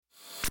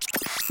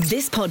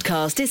This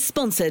podcast is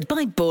sponsored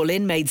by Ball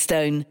in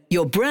Maidstone,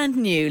 your brand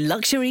new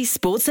luxury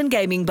sports and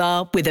gaming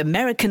bar with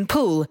American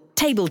pool,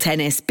 table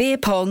tennis, beer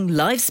pong,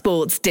 live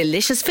sports,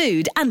 delicious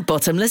food and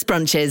bottomless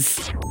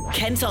brunches.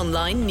 Kent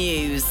Online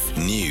News.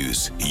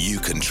 News you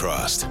can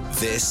trust.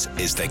 This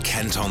is the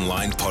Kent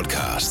Online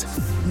Podcast.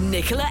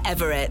 Nicola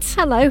Everett.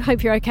 Hello,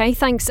 hope you're okay.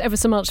 Thanks ever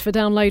so much for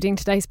downloading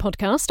today's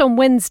podcast. On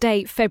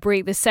Wednesday,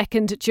 February the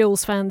 2nd,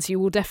 Jules fans, you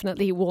will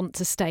definitely want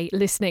to stay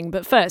listening.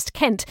 But first,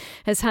 Kent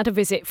has had a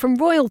visit from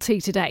royalty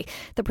today.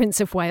 The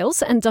Prince of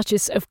Wales and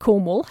Duchess of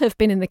Cornwall have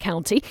been in the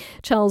county.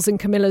 Charles and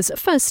Camilla's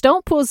first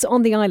stop was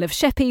on the Isle of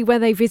Sheppey, where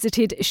they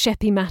visited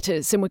Sheppey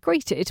Matters and were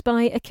greeted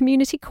by a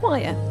community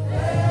choir.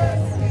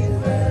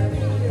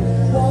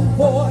 One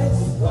voice.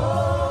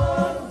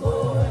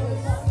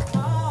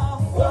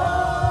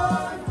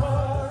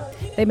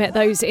 They met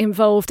those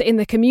involved in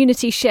the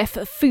community chef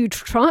food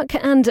truck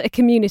and a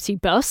community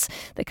bus.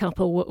 The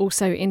couple were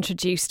also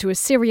introduced to a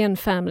Syrian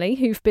family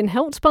who've been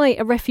helped by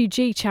a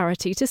refugee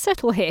charity to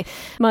settle here.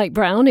 Mike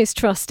Brown is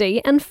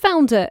trustee and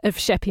founder of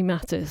Sheppey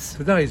Matters.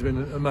 Today's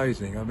been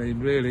amazing. I mean,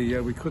 really,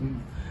 we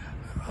couldn't,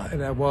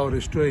 in our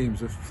wildest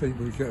dreams, think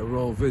we'd get a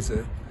royal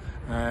visit.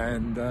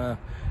 And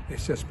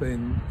it's just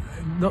been,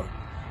 not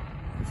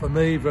for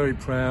me, very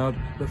proud,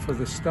 but for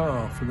the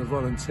staff and the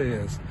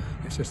volunteers.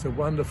 It's just a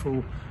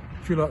wonderful,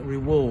 if you like,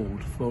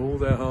 reward for all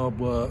their hard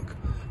work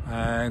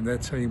and their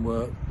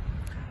teamwork,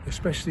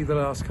 especially the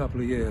last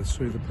couple of years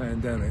through the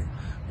pandemic,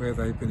 where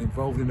they've been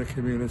involved in the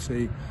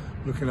community,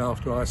 looking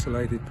after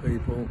isolated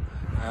people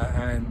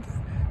and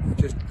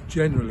just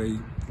generally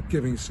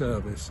giving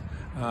service.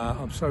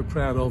 I'm so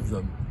proud of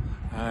them,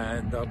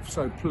 and I'm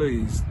so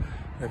pleased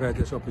they've had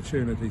this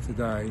opportunity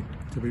today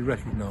to be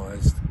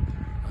recognised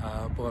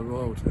by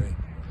royalty.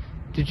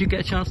 Did you get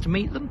a chance to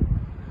meet them?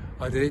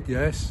 I did,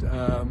 yes.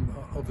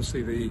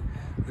 Obviously the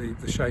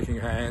shaking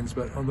hands,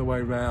 but on the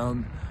way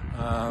round,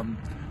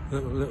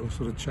 little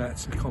sort of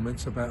chats and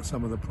comments about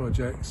some of the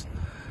projects.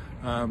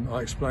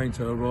 I explained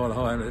to Her Royal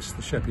Highness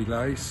the Sheppey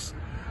Lace,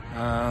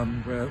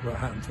 what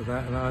happened to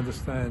that, and I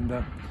understand,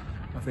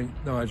 I think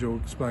Nigel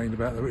explained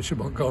about the Richard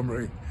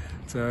Montgomery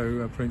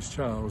to Prince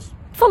Charles.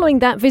 Following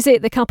that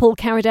visit, the couple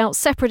carried out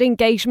separate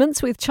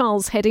engagements, with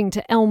Charles heading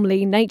to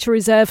Elmley Nature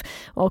Reserve,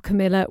 while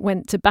Camilla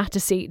went to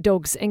Battersea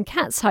Dogs and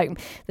Cats home.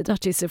 The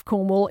Duchess of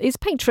Cornwall is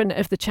patron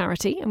of the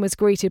charity and was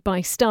greeted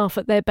by staff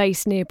at their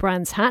base near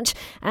Brands Hatch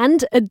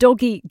and a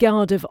doggy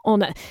guard of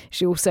honour.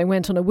 She also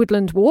went on a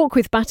woodland walk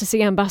with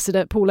Battersea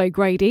Ambassador Paula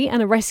Hudgell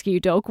and a rescue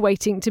dog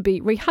waiting to be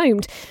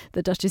rehomed.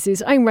 The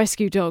Duchess's own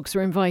rescue dogs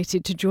were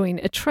invited to join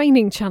a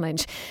training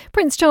challenge.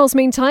 Prince Charles,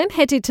 meantime,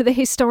 headed to the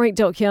Historic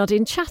Dockyard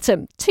in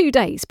Chatham 2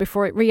 days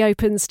before it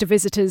reopens to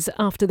visitors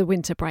after the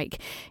winter break.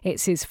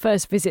 It's his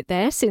first visit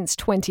there since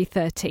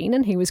 2013,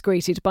 and he was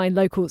greeted by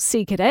local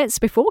sea cadets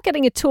before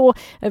getting a tour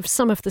of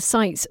some of the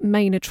site's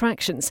main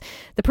attractions.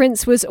 The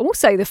Prince was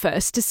also the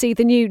first to see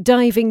the new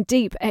Diving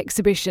Deep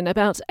exhibition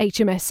about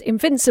HMS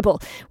Invincible,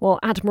 while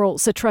Admiral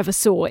Sir Trevor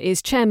Saw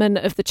is chairman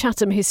of the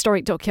Chatham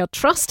Historic Dockyard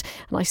Trust,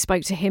 and I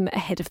spoke to him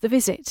ahead of the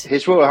visit.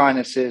 His Royal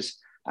Highness is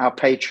our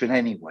patron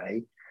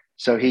anyway,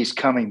 so he's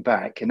coming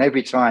back, and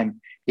every time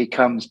he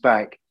comes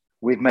back,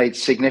 we've made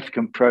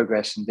significant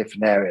progress in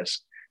different areas.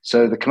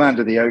 So the Command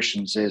of the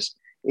Oceans is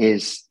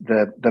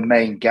the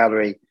main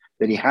gallery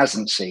that he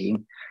hasn't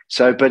seen.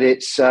 So, but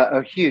it's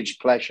a huge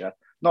pleasure,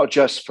 not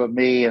just for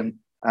me and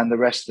the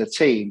rest of the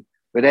team,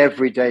 but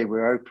every day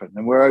we're open,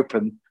 and we're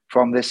open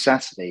from this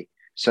Saturday.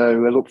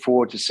 So I look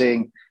forward to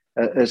seeing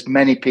as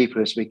many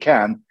people as we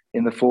can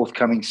in the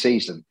forthcoming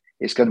season.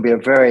 It's going to be a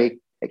very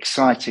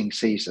exciting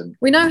season.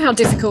 We know how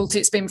difficult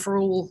it's been for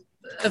all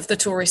of the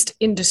tourist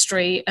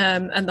industry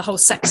and the whole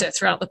sector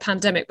throughout the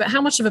pandemic, but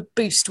how much of a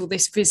boost will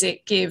this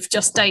visit give,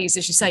 just days,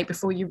 as you say,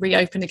 before you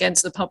reopen again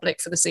to the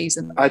public for the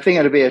season? I think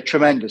it'll be a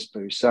tremendous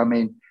boost. I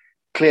mean,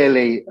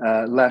 clearly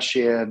last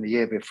year and the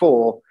year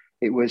before,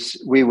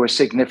 we were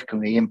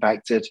significantly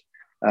impacted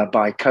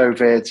by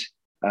COVID,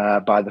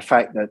 by the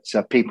fact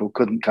that people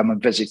couldn't come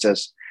and visit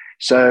us.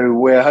 So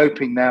we're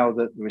hoping now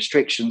that the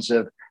restrictions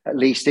have at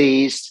least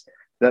eased,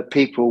 that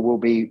people will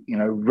be,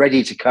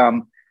 ready to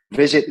come,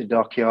 visit the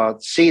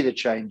dockyard, see the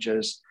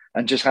changes,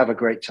 and just have a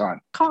great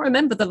time. Can't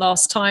remember the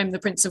last time the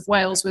Prince of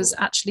Wales was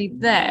actually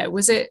there.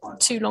 Was it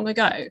too long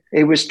ago?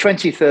 It was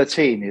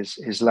 2013,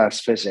 his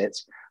last visit,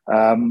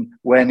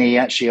 when he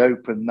actually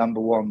opened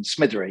number 1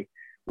 Smithery,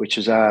 which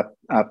is our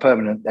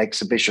permanent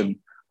exhibition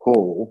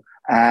hall.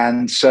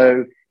 And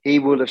so he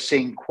will have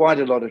seen quite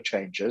a lot of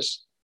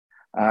changes.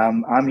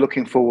 I'm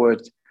looking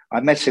forward. I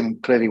met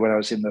him clearly when I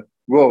was in the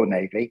Royal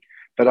Navy,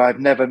 but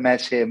I've never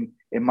met him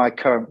in my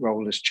current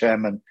role as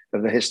chairman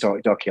of the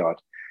Historic Dockyard.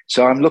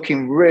 So I'm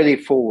looking really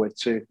forward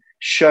to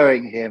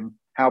showing him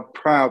how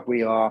proud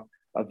we are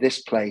of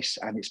this place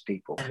and its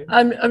people.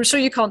 I'm sure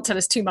you can't tell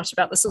us too much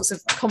about the sorts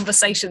of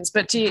conversations,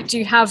 but do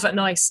you have a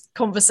nice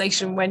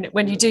conversation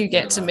when you do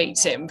get to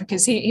meet him?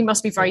 Because he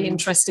must be very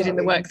interested in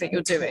the work that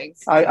you're doing.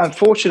 I'm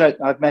fortunate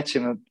I've met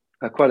him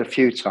quite a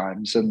few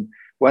times. And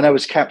when I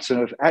was captain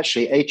of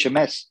actually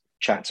HMS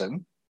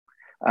Chatham,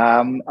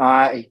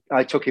 I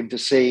took him to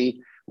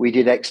see, we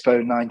did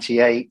Expo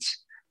 98,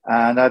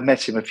 and I've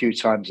met him a few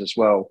times as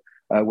well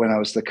when I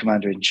was the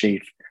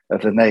Commander-in-Chief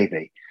of the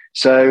Navy.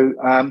 So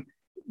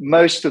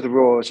most of the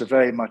Royals are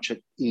very much at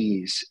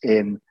ease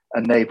in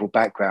a naval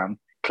background,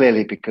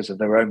 clearly because of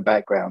their own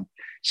background.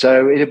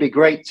 So it'd be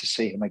great to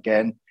see him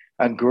again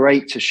and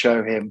great to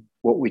show him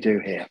what we do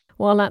here.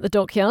 While at the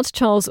dockyard,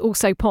 Charles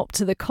also popped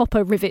to the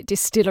Copper Rivet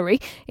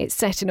Distillery. It's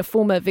set in a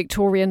former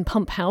Victorian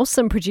pump house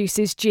and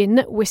produces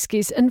gin,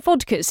 whiskies and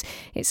vodkas.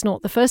 It's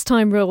not the first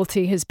time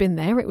royalty has been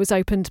there. It was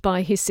opened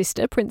by his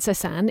sister,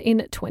 Princess Anne,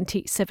 in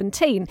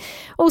 2017.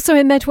 Also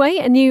in Medway,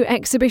 a new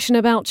exhibition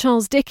about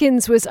Charles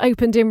Dickens was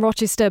opened in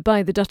Rochester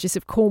by the Duchess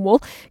of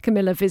Cornwall.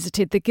 Camilla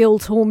visited the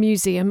Guildhall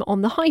Museum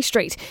on the High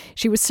Street.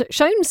 She was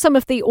shown some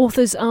of the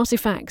author's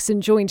artefacts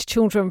and joined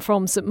children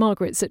from St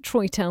Margaret's at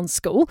Troy Town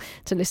School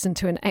to listen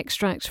to an extract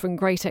from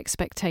Great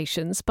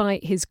Expectations by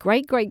his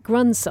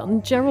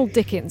great-great-grandson, Gerald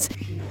Dickens.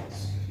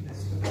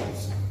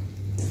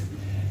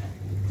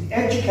 The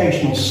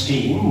educational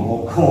scheme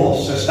or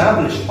course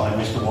established by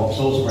Mr.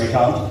 Watsall's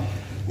great-aunt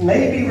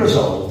may be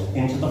resolved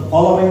into the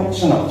following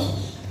synopsis.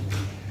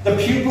 The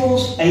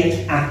pupils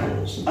ate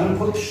apples and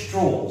put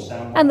straws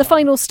down. And the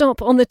final stop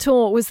on the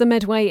tour was the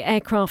Medway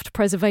Aircraft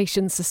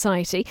Preservation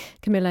Society.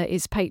 Camilla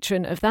is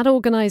patron of that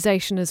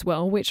organisation as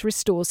well, which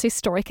restores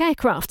historic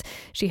aircraft.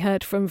 She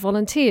heard from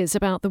volunteers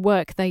about the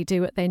work they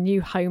do at their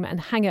new home and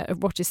hangar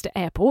at Rochester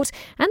Airport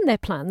and their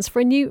plans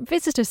for a new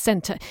visitor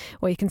centre,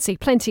 where you can see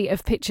plenty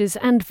of pictures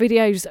and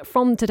videos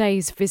from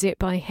today's visit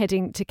by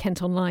heading to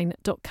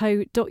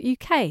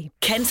kentonline.co.uk.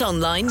 Kent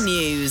Online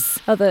News.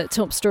 Other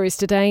top stories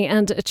today,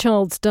 and a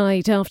child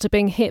died after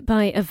being hit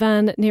by a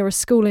van near a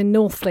school in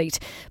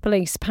Northfleet.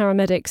 Police,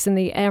 paramedics and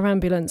the air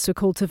ambulance were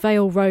called to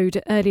Vale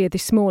Road earlier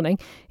this morning.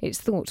 It's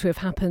thought to have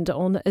happened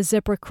on a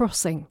zebra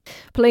crossing.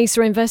 Police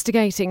are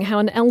investigating how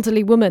an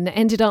elderly woman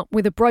ended up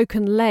with a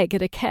broken leg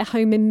at a care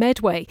home in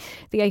Medway.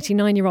 The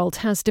 89-year-old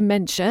has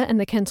dementia, and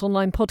the Kent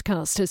Online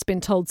podcast has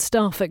been told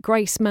staff at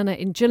Grace Manor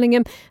in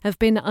Gillingham have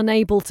been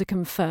unable to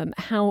confirm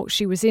how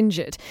she was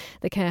injured.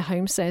 The care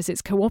home says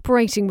it's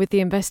cooperating with the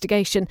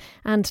investigation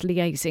and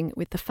liaising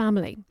with the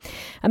family.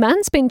 A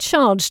man's been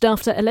charged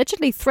after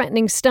allegedly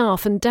threatening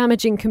staff and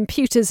damaging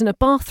computers in a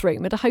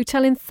bathroom at a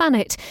hotel in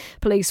Thanet.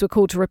 Police were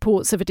called to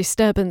reports of a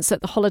disturbance at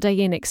the Holiday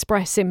Inn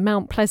Express in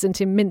Mount Pleasant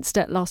in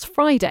Minster last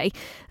Friday.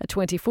 A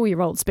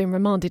 24-year-old's been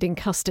remanded in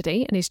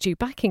custody and is due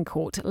back in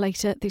court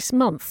later this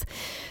month.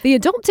 The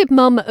adoptive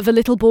mum of a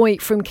little boy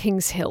from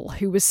Kings Hill,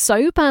 who was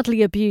so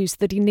badly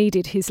abused that he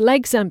needed his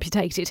legs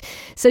amputated,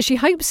 says she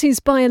hopes his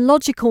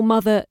biological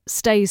mother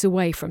stays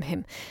away from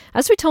him.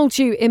 As we told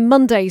you in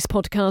Monday's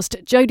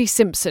podcast, Jodie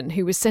Simpson,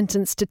 who was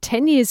sentenced to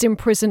 10 years in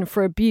prison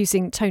for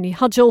abusing Tony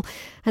Hudgell,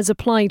 has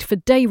applied for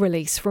day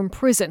release from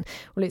prison.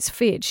 Well, it's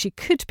feared she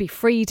could be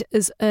freed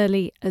as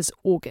early as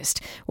August.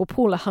 Well,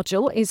 Paula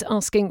Hudgell is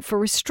asking for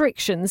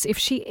restrictions if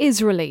she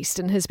is released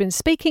and has been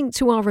speaking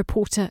to our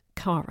reporter,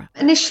 Cara.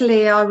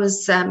 Initially, I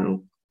was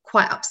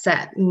quite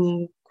upset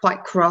and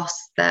quite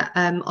cross that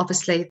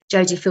obviously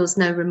Jodie feels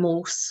no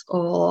remorse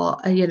or,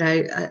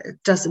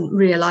 doesn't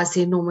realise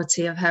the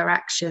enormity of her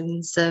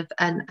actions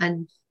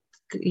and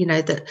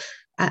that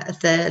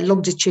the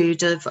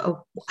longitude of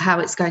how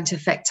it's going to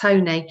affect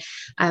Tony,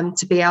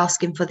 to be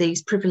asking for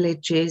these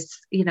privileges,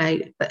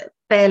 but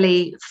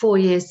barely 4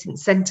 years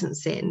since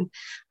sentencing,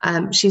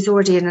 she's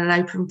already in an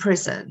open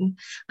prison,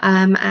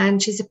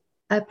 and she's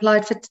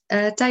applied for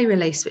day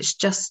release, which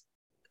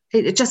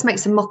it just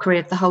makes a mockery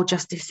of the whole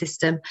justice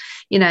system.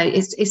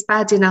 It's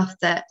bad enough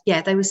that,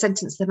 they were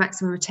sentenced to the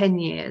maximum of 10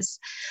 years.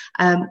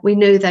 We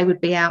knew they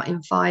would be out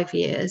in 5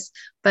 years.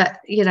 But,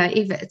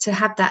 even to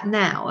have that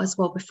now as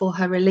well before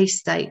her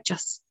release date,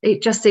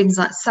 it just seems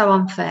like so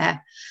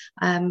unfair,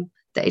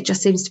 that it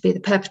just seems to be the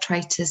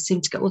perpetrators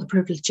seem to get all the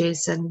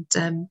privileges, and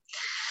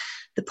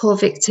the poor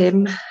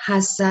victim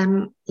has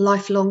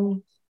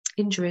lifelong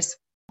injuries.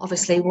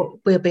 Obviously,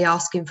 we'll be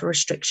asking for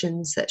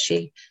restrictions that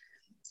she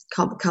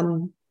can't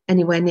become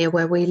anywhere near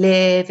where we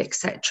live,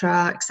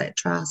 etc.,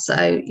 etc.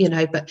 So,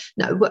 but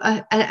no,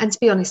 and to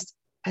be honest,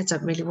 I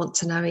don't really want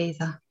to know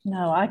either.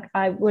 No,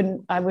 I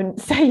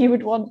wouldn't say you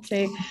would want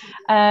to.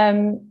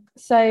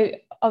 So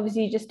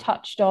obviously you just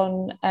touched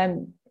on,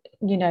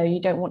 you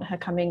don't want her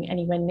coming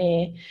anywhere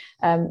near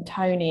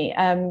Tony.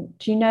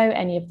 Do you know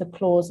any of the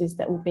clauses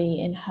that will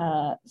be in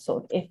her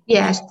sort of?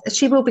 Yes,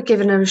 she will be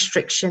given a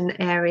restriction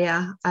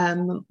area.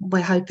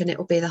 We're hoping it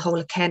will be the whole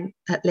of Kent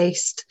at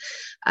least.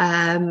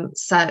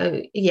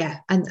 So yeah,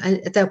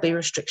 and there'll be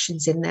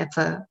restrictions in there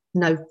for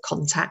no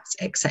contact,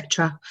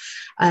 etc.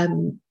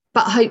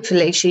 But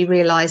hopefully she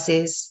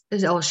realises,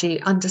 or she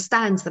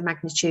understands the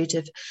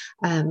magnitude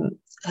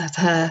of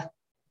her,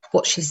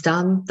 what she's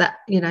done, that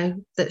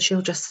that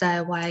she'll just stay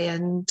away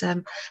and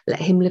let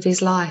him live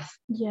his life.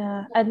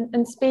 Yeah,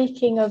 and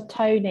speaking of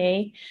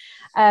Tony,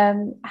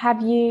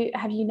 have you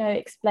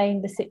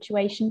explained the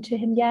situation to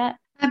him yet?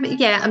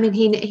 Yeah, I mean,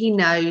 he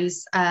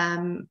knows,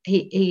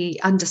 he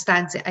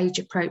understands it age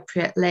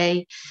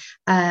appropriately.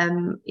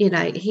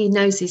 He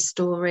knows his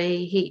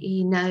story.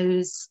 He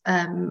knows,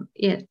 and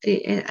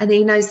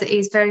he knows that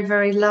he's very,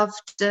 very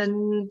loved,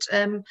 and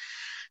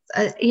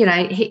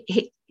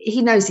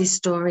he knows his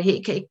story.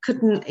 It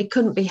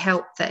couldn't be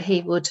helped that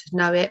he would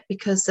know it,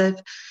 because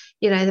of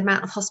the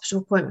amount of hospital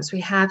appointments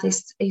we have.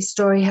 His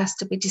story has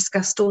to be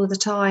discussed all the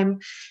time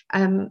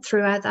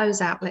through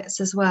those outlets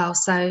as well.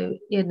 So,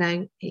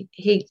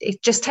 he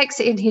just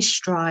takes it in his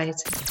stride.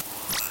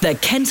 The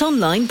Kent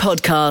Online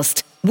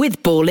Podcast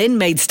with Ball in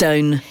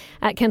Maidstone.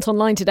 At Kent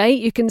Online today,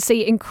 you can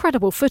see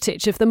incredible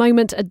footage of the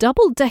moment a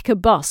double-decker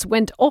bus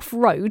went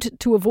off-road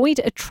to avoid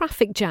a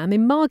traffic jam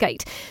in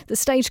Margate. The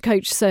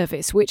stagecoach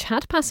service, which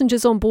had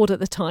passengers on board at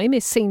the time,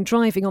 is seen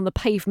driving on the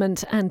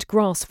pavement and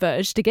grass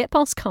verge to get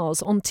past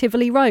cars on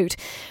Tivoli Road.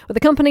 Well, the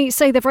company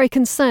say they're very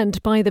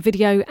concerned by the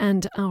video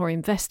and are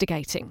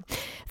investigating.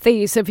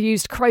 Thieves have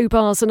used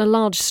crowbars and a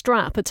large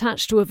strap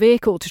attached to a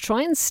vehicle to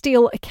try and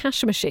steal a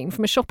cash machine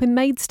from a shop in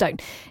Maidstone.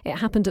 It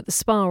happened at the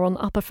Spa on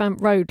Upper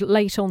Fant Road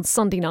late on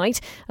Sunday night.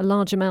 A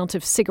large amount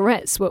of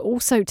cigarettes were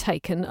also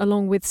taken,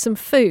 along with some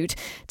food.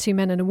 2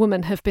 men and a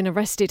woman have been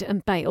arrested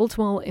and bailed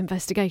while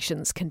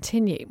investigations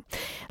continue.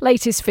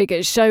 Latest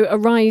figures show a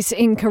rise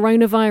in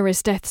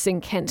coronavirus deaths in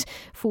Kent.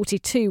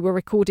 42 were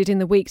recorded in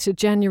the week to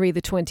January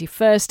the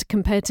 21st,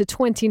 compared to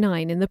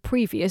 29 in the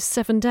previous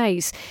 7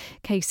 days.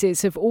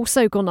 Cases have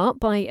also gone up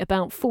by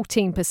about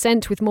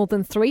 14%, with more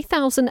than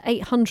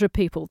 3,800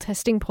 people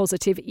testing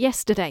positive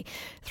yesterday.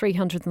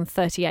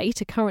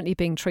 338 are currently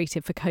being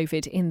treated for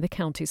COVID in the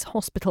county's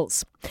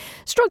hospitals.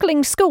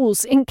 Struggling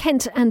schools in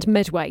Kent and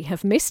Medway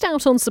have missed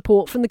out on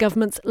support from the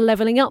government's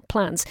Levelling Up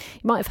plans.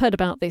 You might have heard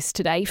about this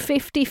today.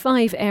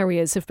 55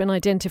 areas have been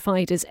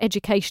identified as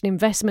education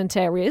investment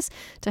areas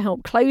to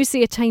help close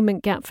the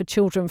attainment gap for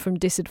children from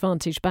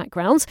disadvantaged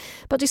backgrounds.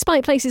 But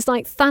despite places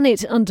like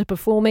Thanet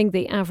underperforming,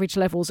 the average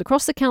levels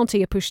across the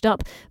county are pushed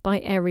up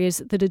by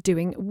areas that are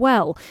doing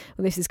well.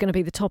 This is going to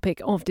be the topic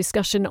of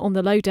discussion on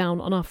The Lowdown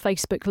on our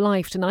Facebook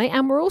Live tonight.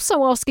 And we're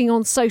also asking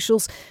on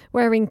socials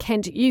where in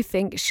Kent you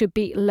think should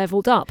be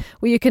levelled up.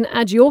 Well, you can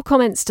add your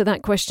comments to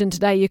that question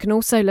today. You can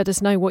also let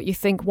us know what you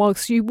think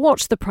whilst you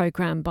watch the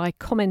programme by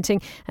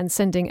commenting and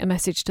sending a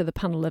message to the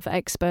panel of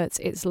experts.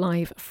 It's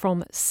live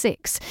from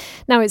 6.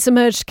 Now, it's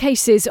emerged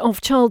cases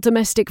of child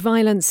domestic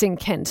violence in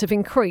Kent have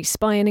increased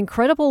by an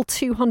incredible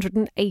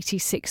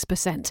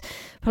 286%.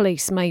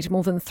 Police made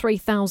more than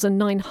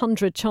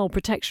 3,900 child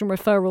protection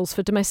referrals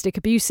for domestic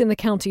abuse in the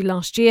county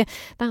last year.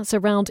 That's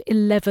around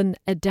 11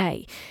 a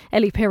day.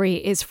 Ellie Perry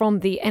is from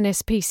the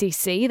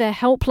NSPCC. Their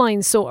helpline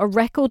saw a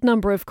record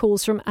number of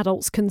calls from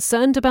adults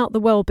concerned about the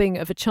well-being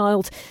of a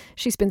child.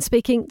 She's been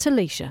speaking to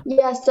Leisha.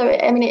 Yeah, so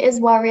it is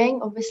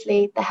worrying.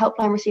 Obviously, the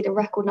helpline received a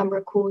record number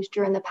of calls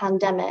during the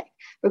pandemic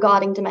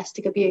regarding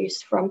domestic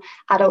abuse from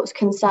adults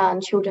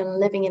concerned, children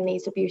living in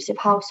these abusive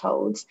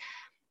households.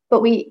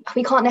 But we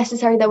can't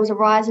necessarily, there was a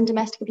rise in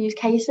domestic abuse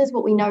cases.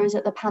 What we know is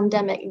that the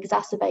pandemic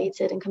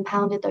exacerbated and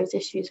compounded those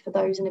issues for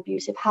those in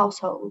abusive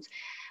households.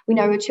 We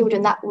know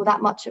children that were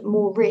that much at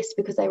more risk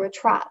because they were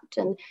trapped.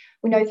 And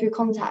we know through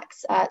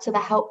contacts to the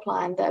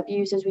helpline that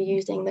abusers were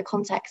using the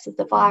context of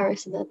the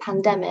virus and the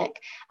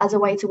pandemic as a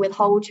way to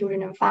withhold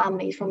children and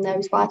families from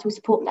those vital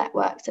support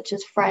networks, such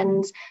as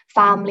friends,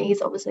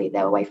 families. Obviously,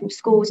 they're away from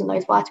schools and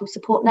those vital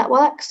support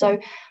networks. So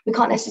we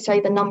can't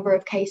necessarily, the number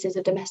of cases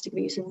of domestic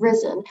abuse have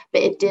risen,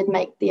 but it did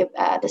make the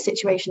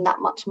situation that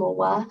much more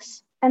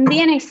worse. And the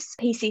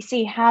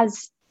NSPCC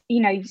has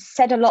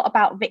said a lot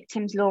about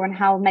victims' law and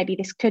how maybe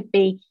this could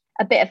be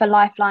a bit of a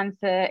lifeline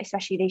for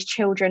especially these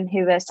children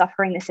who are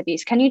suffering this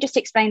abuse. Can you just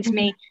explain to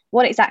me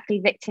what exactly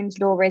victims'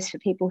 law is for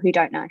people who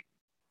don't know?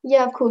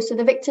 Yeah, of course. So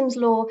the victims'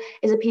 law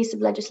is a piece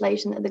of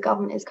legislation that the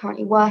government is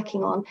currently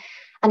working on,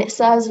 and it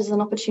serves as an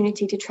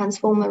opportunity to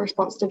transform the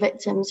response to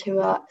victims who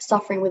are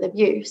suffering with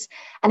abuse.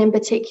 And in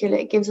particular,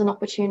 it gives an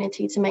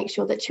opportunity to make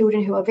sure that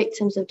children who are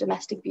victims of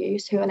domestic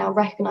abuse, who are now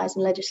recognised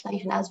in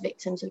legislation as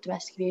victims of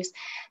domestic abuse,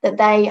 that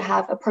they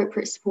have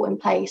appropriate support in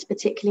place,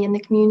 particularly in the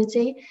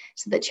community,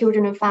 so that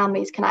children and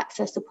families can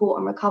access support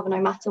and recover no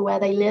matter where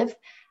they live.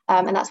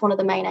 And that's one of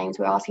the main aims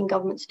we're asking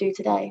government to do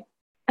today.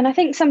 And I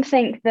think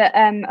something that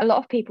a lot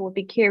of people would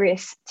be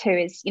curious to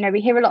is,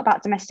 we hear a lot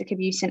about domestic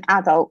abuse in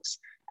adults,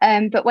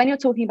 but when you're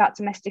talking about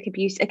domestic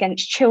abuse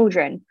against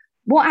children,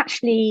 what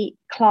actually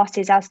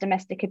classes as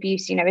domestic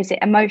abuse? Is it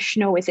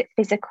emotional? Is it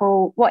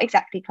physical? What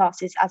exactly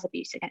classes as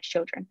abuse against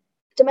children?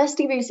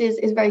 Domestic abuse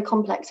is very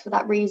complex for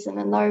that reason.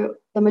 And though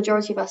the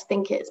majority of us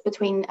think it's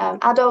between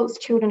adults,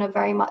 children are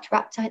very much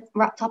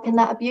wrapped up in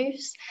that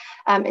abuse.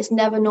 It's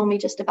never normally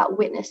just about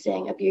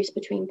witnessing abuse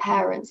between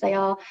parents. They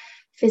are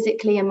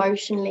physically,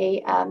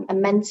 emotionally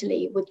and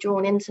mentally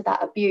withdrawn into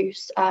that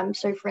abuse.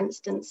 So for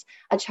instance,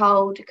 a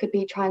child could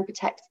be trying to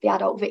protect the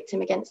adult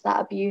victim against that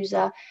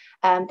abuser.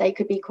 they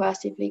could be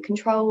coercively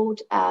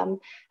controlled, and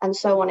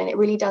so on. And it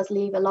really does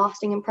leave a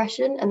lasting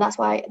impression. And that's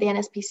why the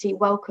NSPC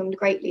welcomed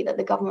greatly that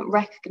the government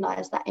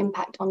recognised that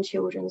impact on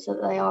children, so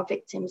that they are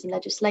victims in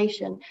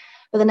legislation.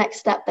 But the next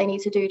step they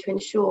need to do to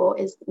ensure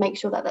is make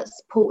sure that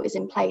support is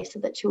in place so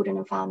that children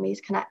and families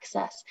can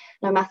access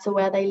no matter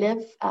where they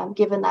live,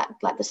 given that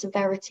the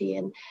severity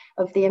and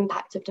of the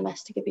impact of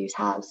domestic abuse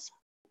has.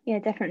 Yeah,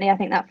 definitely. I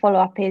think that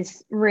follow-up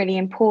is really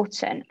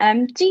important.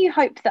 Do you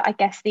hope that, I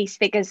guess, these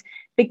figures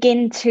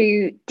begin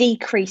to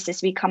decrease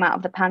as we come out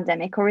of the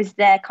pandemic, or is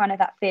there kind of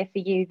that fear for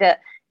you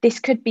that this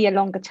could be a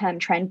longer term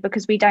trend,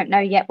 because we don't know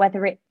yet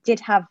whether it did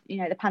have,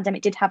 the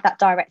pandemic did have that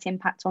direct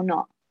impact or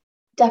not?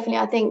 Definitely.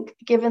 I think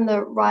given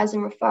the rise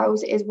in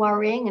referrals, it is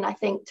worrying. And I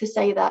think to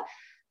say that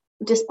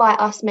despite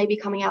us maybe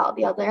coming out at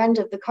the other end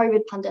of the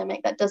COVID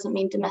pandemic, that doesn't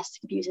mean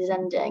domestic abuse is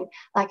ending.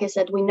 Like I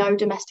said, we know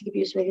domestic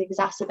abuse was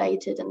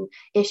exacerbated and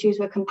issues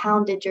were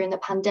compounded during the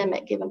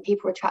pandemic, given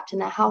people were trapped in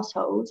their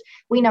households.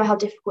 We know how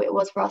difficult it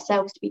was for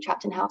ourselves to be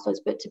trapped in households,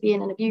 but to be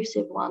in an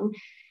abusive one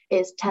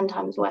is 10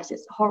 times worse.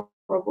 It's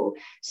horrible.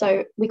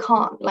 So we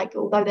can't,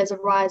 although there's a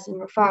rise in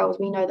referrals,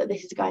 we know that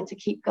this is going to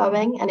keep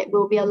going and it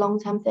will be a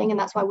long-term thing. And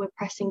that's why we're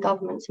pressing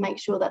government to make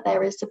sure that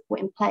there is support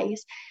in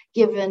place,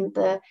 given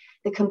the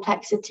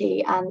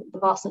complexity and the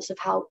vastness of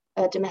how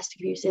domestic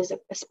abuse is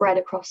spread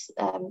across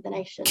the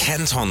nation.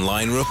 Kent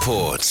Online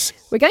reports.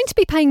 We're going to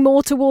be paying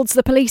more towards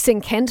the police in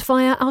Kent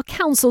via our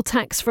council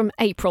tax from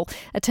April.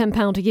 A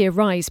 £10 a year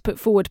rise put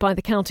forward by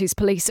the county's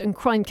Police and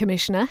Crime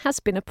Commissioner has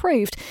been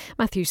approved.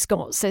 Matthew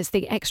Scott says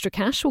the extra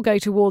cash will go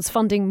towards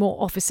funding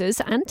more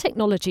officers and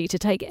technology to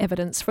take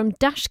evidence from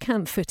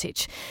dashcam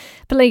footage.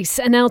 Police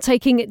are now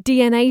taking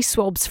DNA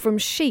swabs from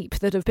sheep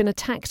that have been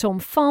attacked on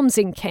farms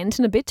in Kent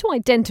in a bid to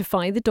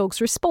identify the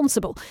dogs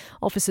responsible.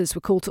 Officers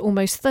were called to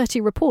almost 30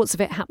 reports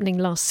of it happening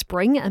last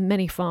spring, and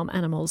many farm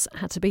animals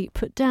had to be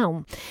put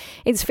down.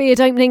 It's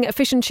feared opening a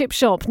fish and chip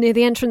shop near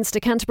the entrance to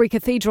Canterbury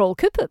Cathedral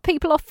could put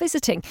people off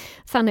visiting.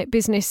 Thanet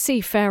business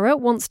Seafarer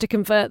wants to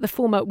convert the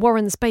former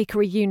Warren's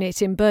Bakery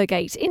unit in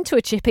Burgate into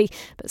a chippy,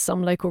 but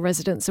some local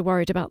residents are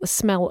worried about the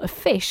smell of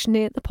fish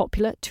near the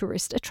popular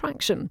tourist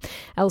attraction.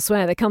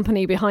 Elsewhere, the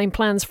company behind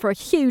plans for a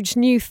huge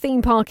new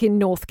theme park in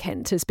North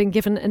Kent has been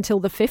given until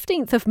the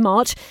 15th of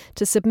March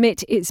to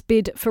submit its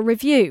bid for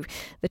review.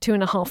 The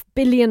 £2.5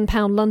 billion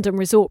London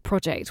resort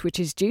project, which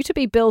is due to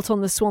be built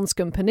on the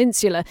Swanscombe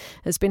Peninsula,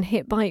 has been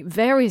hit by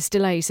various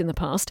delays in the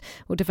past.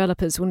 Well,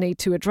 developers will need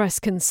to address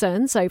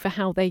concerns over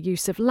how their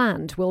use of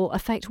land will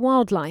affect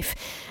wildlife.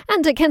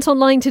 And at Kent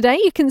Online today,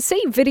 you can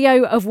see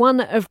video of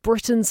one of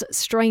Britain's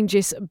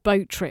strangest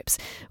boat trips.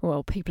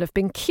 Well, people have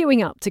been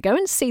queuing up to go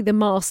and see the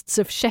masts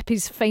of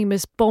Sheppey's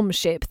famous bomb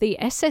ship, the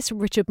SS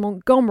Richard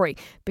Montgomery,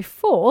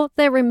 before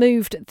they're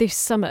removed this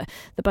summer.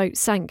 The boat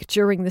sank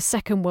during the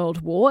Second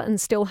World War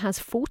and still has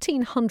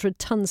 1,400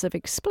 tonnes of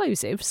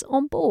explosives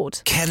on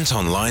board. Kent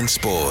Online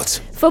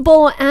Sport.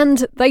 Football,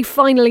 and they've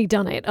finally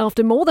done it.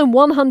 After more than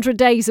 100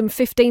 days and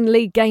 15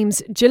 league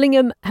games,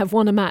 Gillingham have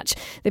won a match.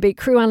 They beat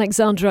Crewe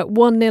Alexandra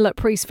 1-0 at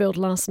Priestfield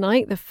last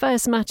night, the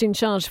first match in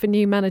charge for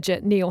new manager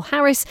Neil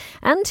Harris,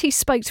 and he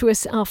spoke to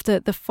us after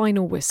the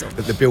final whistle.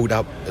 But the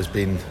build-up has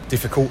been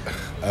difficult,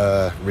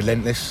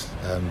 relentless.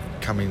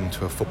 Coming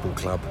to a football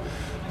club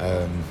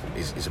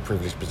is a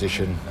privileged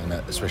position, and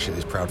especially at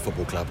this proud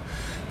football club.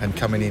 And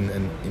coming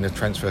in a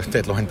transfer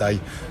deadline day,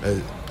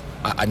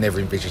 I never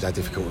envisaged how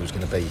difficult it was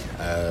going to be.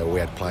 We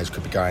had players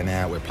could be going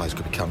out, we had players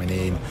could be coming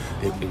in.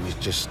 It was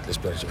just, let's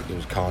be honest, it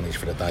was carnage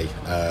for the day.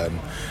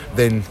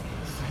 Then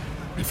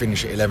you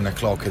finish at 11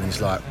 o'clock and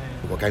it's like,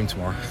 we've got a game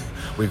tomorrow.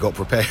 We've got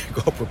to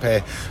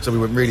prepare. So we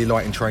went really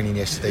light in training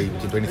yesterday. We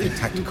didn't do anything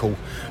tactical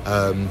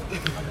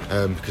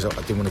because I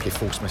didn't want to give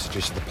false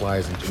messages to the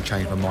players and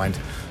change my mind.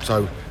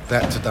 So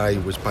that today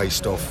was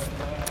based off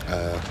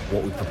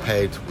what we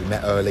prepared. We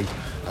met early.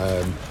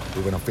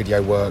 We went off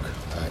video work,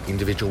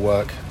 individual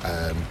work,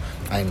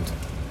 and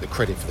the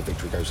credit for the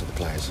victory goes to the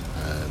players.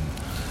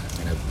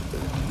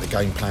 The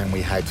game plan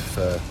we had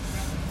for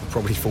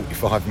probably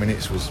 45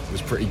 minutes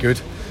was pretty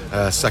good.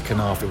 Second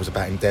half, it was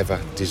about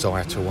endeavour,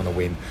 desire to want to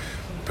win,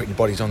 putting your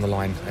bodies on the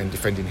line and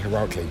defending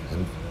heroically,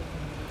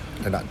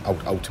 and that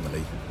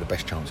ultimately the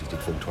best chances did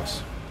fall to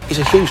us. It's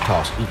a huge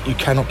task. You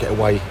cannot get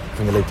away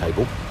from the league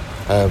table.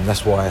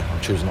 That's why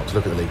I'm choosing not to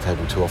look at the league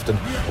table too often.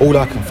 All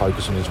I can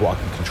focus on is what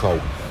I can control,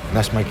 and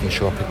that's making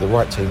sure I pick the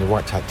right team, the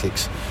right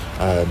tactics,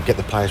 get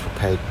the players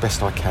prepared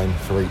best I can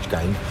for each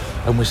game,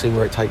 and we'll see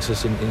where it takes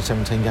us in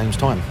 17 games'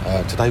 time.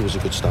 Today was a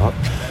good start,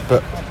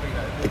 but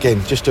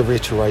again, just to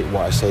reiterate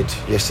what I said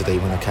yesterday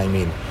when I came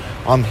in,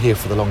 I'm here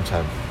for the long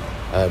term.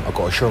 I've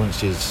got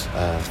assurances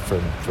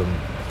from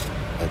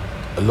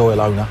a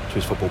loyal owner to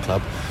his football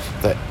club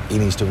that he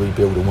needs to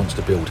rebuild and wants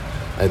to build,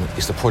 and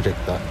it's the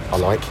project that I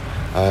like,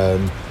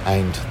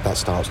 and that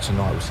starts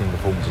tonight. We're seeing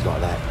performances like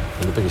that,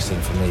 and the biggest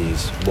thing for me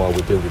is while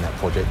we're building that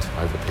project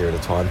over a period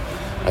of time,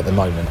 at the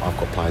moment I've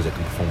got players that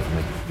can perform for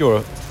me.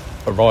 Your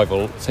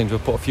arrival seems to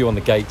have put a few on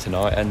the gate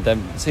tonight, and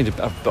seems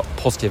to have got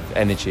positive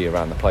energy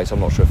around the place. I'm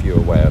not sure if you're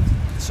aware of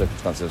the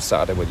circumstances of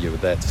Saturday, whether you were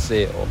there to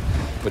see it,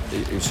 but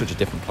it was such a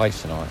different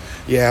place tonight.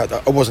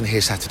 Yeah, I wasn't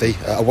here Saturday.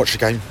 I watched the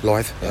game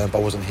live, but I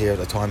wasn't here at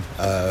the time.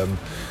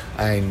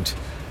 And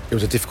it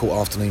was a difficult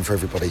afternoon for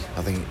everybody.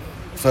 I think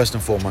first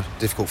and foremost,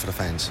 difficult for the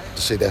fans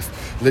to see their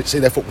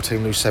football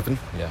team lose 7.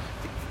 Yeah.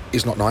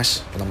 Is not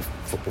nice, and I'm a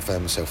football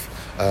fan myself.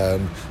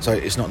 So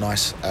it's not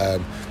nice.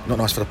 Not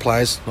nice for the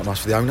players, not nice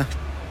for the owner,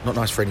 not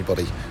nice for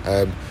anybody.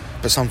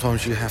 But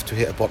sometimes you have to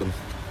hit a bottom,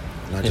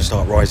 to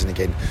start rising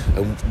again.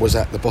 And was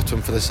that the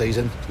bottom for the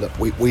season? Look,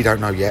 we don't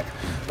know yet,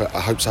 but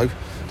I hope so.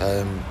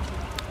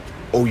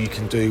 All you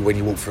can do when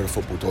you walk through a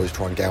football door is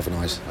try and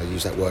galvanise. I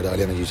used that word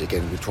earlier and I use it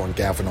again. We try and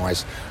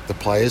galvanise the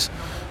players.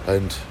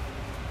 And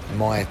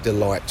my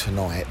delight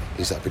tonight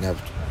is that I've been able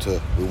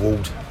to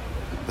reward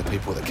the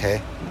people that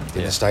care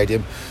in the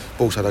stadium,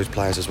 but also those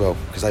players as well,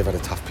 because they've had a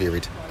tough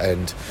period,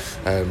 and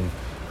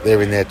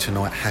they're in there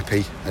tonight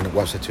happy. And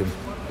what I said to them,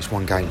 it's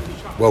one game,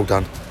 well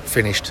done,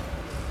 finished,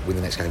 win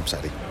the next game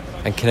Saturday.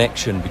 And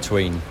connection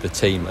between the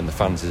team and the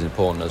fans is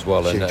important as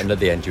well, and at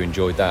the end you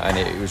enjoyed that, and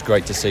it was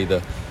great to see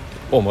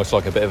almost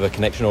like a bit of a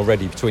connection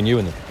already between you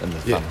and the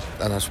fans. Yeah,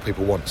 and that's what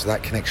people want. So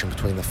that connection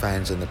between the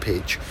fans and the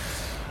pitch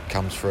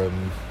comes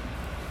from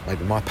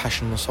maybe my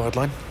passion on the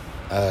sideline,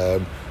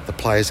 the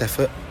players'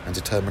 effort and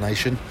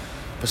determination,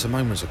 but some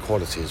moments of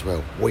quality as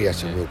well. We had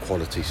some real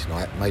quality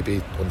tonight,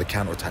 maybe on the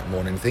counter-attack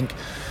more than anything,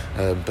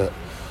 but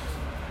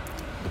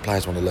the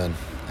players want to learn,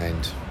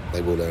 and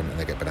they will learn, and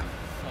they get better.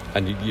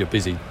 And you're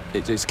busy.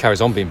 It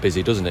carries on being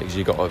busy, doesn't it? Because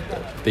you've got a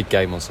big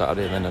game on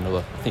Saturday, and then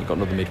I think you've got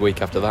another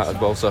midweek after that as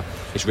well. So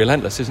it's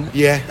relentless, isn't it?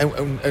 Yeah,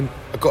 and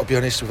I've got to be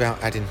honest,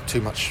 without adding too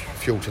much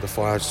fuel to the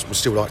fire, we'd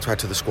still like to add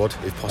to the squad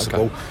if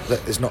possible.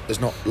 Okay. There's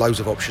not loads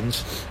of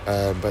options,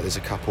 but there's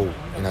a couple.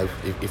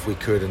 If we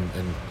could,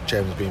 and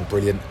Jeremy's been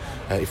brilliant.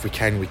 If we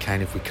can, we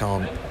can. If we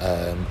can't,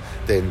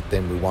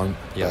 then we won't.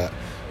 Yeah.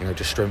 But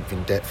just strength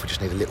in depth. We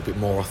just need a little bit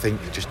more, I think,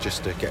 just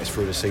to get us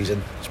through the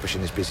season, especially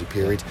in this busy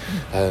period.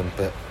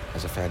 But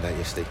as I found out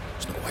yesterday,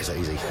 it's not always that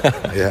easy.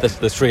 Yeah.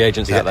 There's free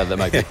agents out there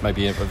that may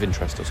be of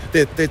interest or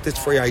something. There's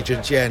free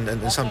agents,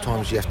 and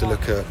sometimes you have to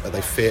look at, are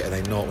they fit, are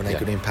they not, when they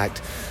could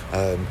impact.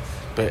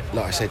 But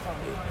like I said,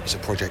 it's a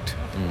project,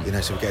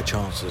 so we get a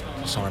chance to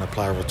sign a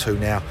player or two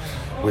now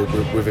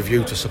with a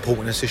view to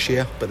supporting us this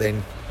year, but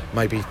then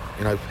maybe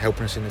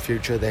helping us in the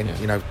future. Then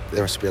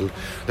there has to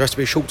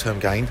be a short-term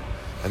gain,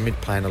 a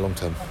mid-play and a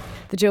long-term.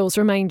 The Gills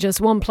remain just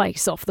one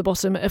place off the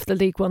bottom of the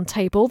League One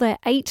table. They're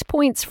 8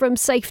 points from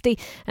safety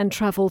and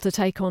travel to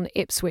take on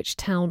Ipswich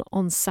Town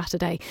on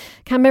Saturday.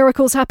 Can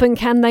miracles happen?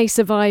 Can they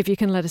survive? You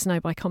can let us know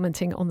by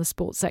commenting on the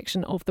sports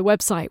section of the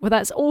website. Well,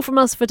 that's all from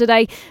us for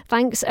today.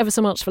 Thanks ever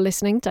so much for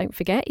listening. Don't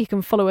forget, you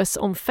can follow us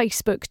on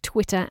Facebook,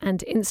 Twitter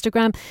and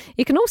Instagram.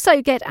 You can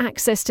also get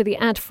access to the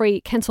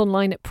ad-free Kent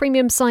Online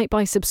premium site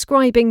by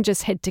subscribing.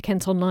 Just head to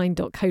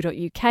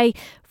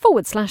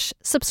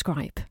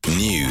kentonline.co.uk/subscribe.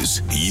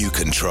 News you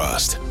can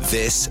trust.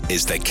 This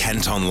is the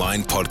Kent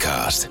Online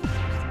Podcast.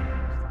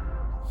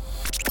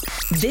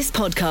 This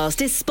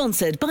podcast is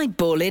sponsored by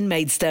Ball-in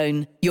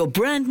Maidstone, your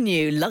brand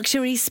new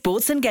luxury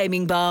sports and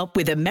gaming bar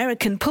with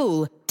American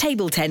pool,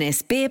 table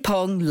tennis, beer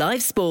pong,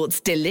 live sports,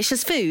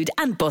 delicious food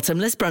and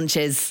bottomless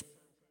brunches.